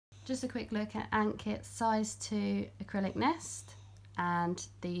just a quick look at Antkit's size 2 acrylic nest and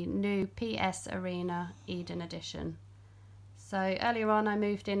the new PS Arena Eden edition. So earlier on I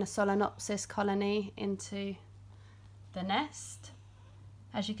moved in a solenopsis colony into the nest.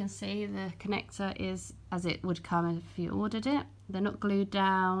 As you can see, the connector is as it would come if you ordered it. They're not glued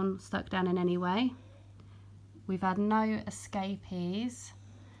down, stuck down in any way. We've had no escapees,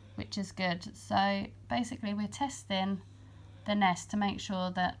 which is good. So basically we're testing the nest to make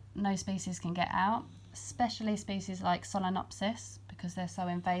sure that no species can get out, especially species like solenopsis because they're so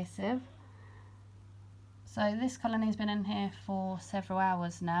invasive. So this colony's been in here for several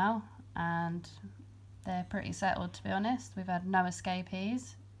hours now and they're pretty settled, to be honest. We've had no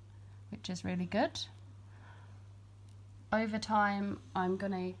escapees, which is really good. Over time I'm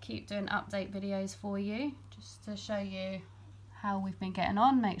going to keep doing update videos for you just to show you how we've been getting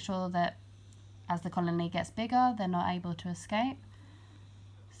on, make sure that as the colony gets bigger they're not able to escape.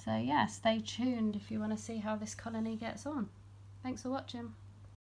 So yeah, stay tuned if you want to see how this colony gets on. Thanks for watching.